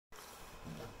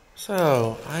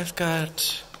So, I've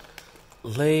got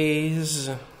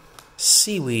Lay's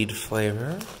seaweed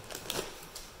flavor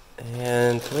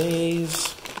and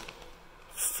Lay's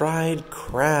fried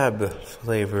crab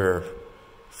flavor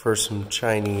for some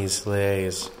Chinese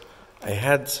Lay's. I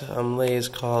had some Lay's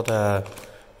called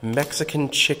Mexican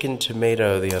chicken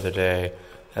tomato the other day.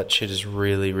 That shit is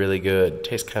really, really good.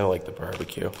 Tastes kind of like the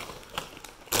barbecue.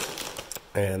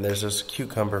 And there's this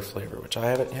cucumber flavor, which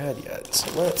I haven't had yet.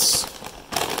 So let's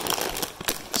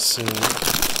see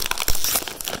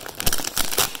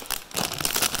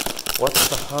what's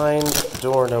behind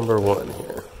door number 1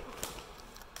 here.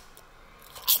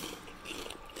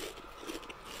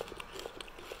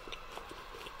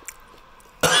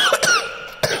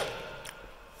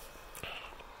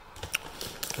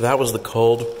 That was the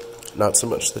cold, not so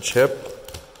much the chip.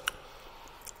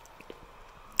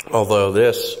 Although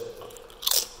this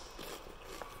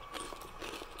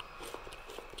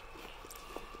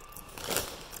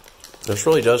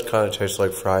really does kind of taste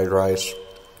like fried rice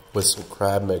with some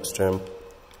crab mixed in.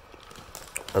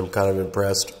 I'm kind of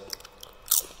impressed.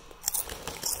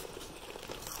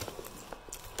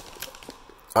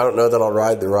 I don't know that I'll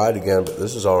ride the ride again, but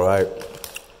this is alright.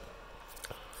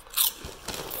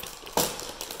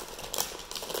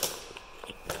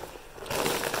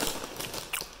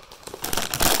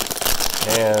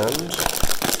 And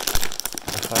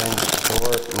behind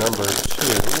door number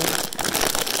 2.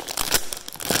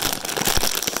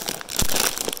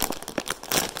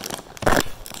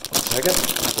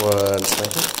 One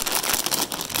second.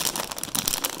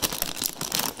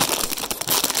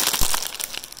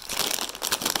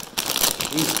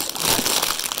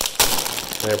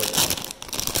 There we go.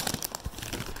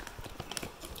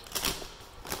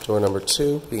 Door number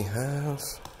 2, we have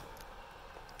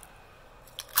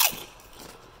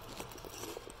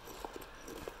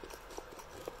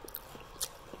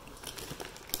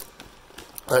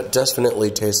that definitely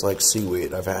tastes like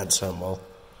seaweed. I've had some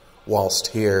whilst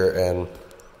here, and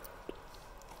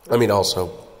I mean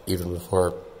also even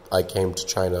before I came to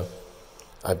China,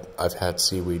 I've had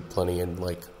seaweed plenty in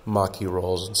like maki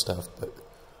rolls and stuff, but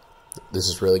this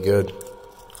is really good.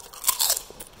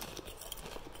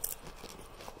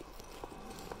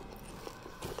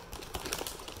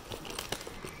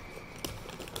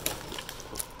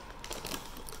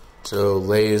 So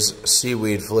Lay's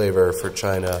seaweed flavor for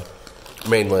China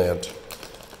mainland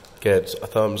gets a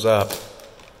thumbs up.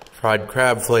 Fried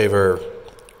crab flavor,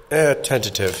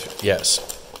 tentative, yes.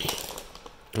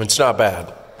 It's not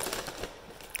bad,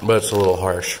 but it's a little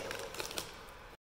harsh.